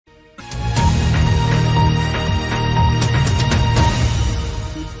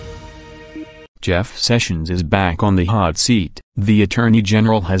Jeff Sessions is back on the hot seat. The Attorney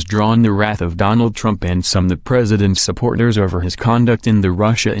General has drawn the wrath of Donald Trump and some of the president's supporters over his conduct in the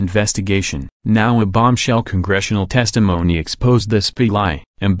Russia investigation. Now a bombshell congressional testimony exposed the spy.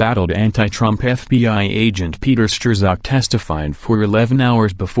 Embattled anti-Trump FBI agent Peter Strzok testified for 11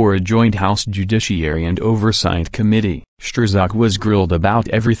 hours before a joint House Judiciary and Oversight committee. Strzok was grilled about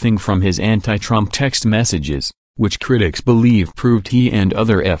everything from his anti-Trump text messages, which critics believe proved he and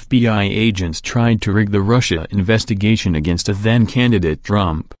other FBI agents tried to rig the Russia investigation against a then-candidate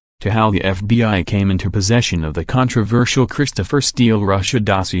Trump, to how the FBI came into possession of the controversial Christopher Steele Russia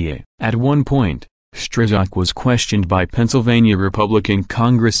dossier. At one point, Strzok was questioned by Pennsylvania Republican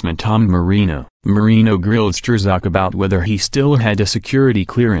Congressman Marino. Marino grilled Strzok about whether he still had a security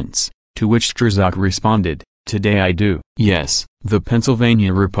clearance, to which Strzok responded, "Today I do." Yes, the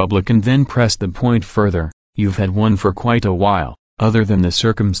Pennsylvania Republican then pressed the point further. "You've had one for quite a while, other than the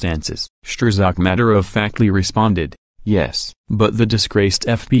circumstances." Strzok matter-of-factly responded, "Yes." But the disgraced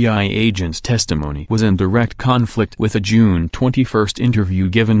FBI agent's testimony was in direct conflict with a June 21 interview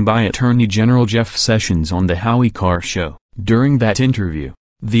given by Attorney General Jeff Sessions on the Howie Carr Show. During that interview,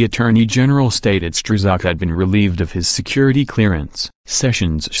 the Attorney General stated Strzok had been relieved of his security clearance.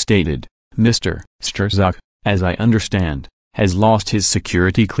 Sessions stated, "Mr. Strzok, as I understand, has lost his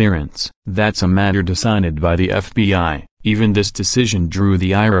security clearance. That's a matter decided by the FBI." Even this decision drew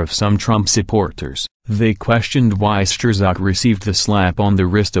the ire of some Trump supporters. They questioned why Strzok received the slap on the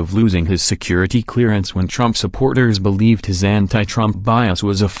wrist of losing his security clearance when Trump supporters believed his anti-Trump bias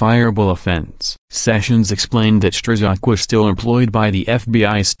was a fireable offense. Sessions explained that Strzok was still employed by the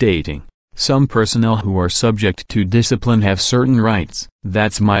FBI, stating, "Some personnel who are subject to discipline have certain rights.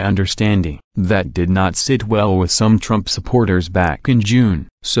 That's my understanding." That did not sit well with some Trump supporters back in June.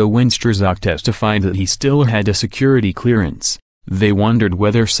 So when Strzok testified that he still had a security clearance, they wondered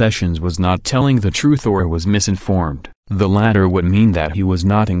whether Sessions was not telling the truth or was misinformed. The latter would mean that he was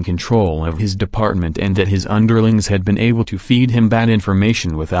not in control of his department and that his underlings had been able to feed him bad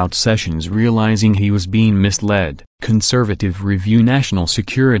information without Sessions realizing he was being misled. Conservative Review national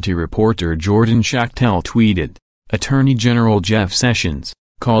security reporter Jordan Schachtel tweeted, "Attorney General Jeff Sessions,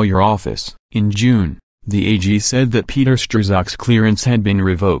 call your office." In June, the AG said that Peter Strzok's clearance had been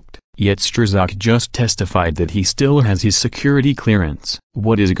revoked, yet Strzok just testified that he still has his security clearance.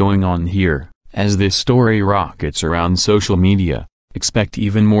 What is going on here? As this story rockets around social media, expect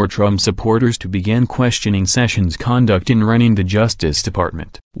even more Trump supporters to begin questioning Sessions' conduct in running the Justice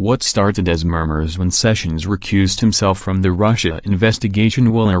Department. What started as murmurs when Sessions recused himself from the Russia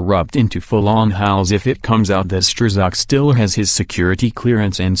investigation will erupt into full-on howls if it comes out that Strzok still has his security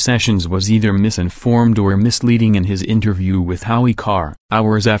clearance and Sessions was either misinformed or misleading in his interview with Howie Carr.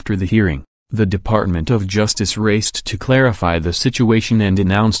 Hours after the hearing, the Department of Justice raced to clarify the situation and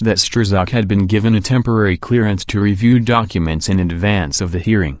announced that Strzok had been given a temporary clearance to review documents in advance of the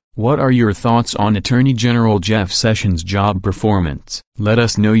hearing. What are your thoughts on Attorney General Jeff Sessions' job performance? Let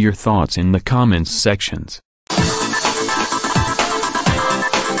us know your thoughts in the comments sections.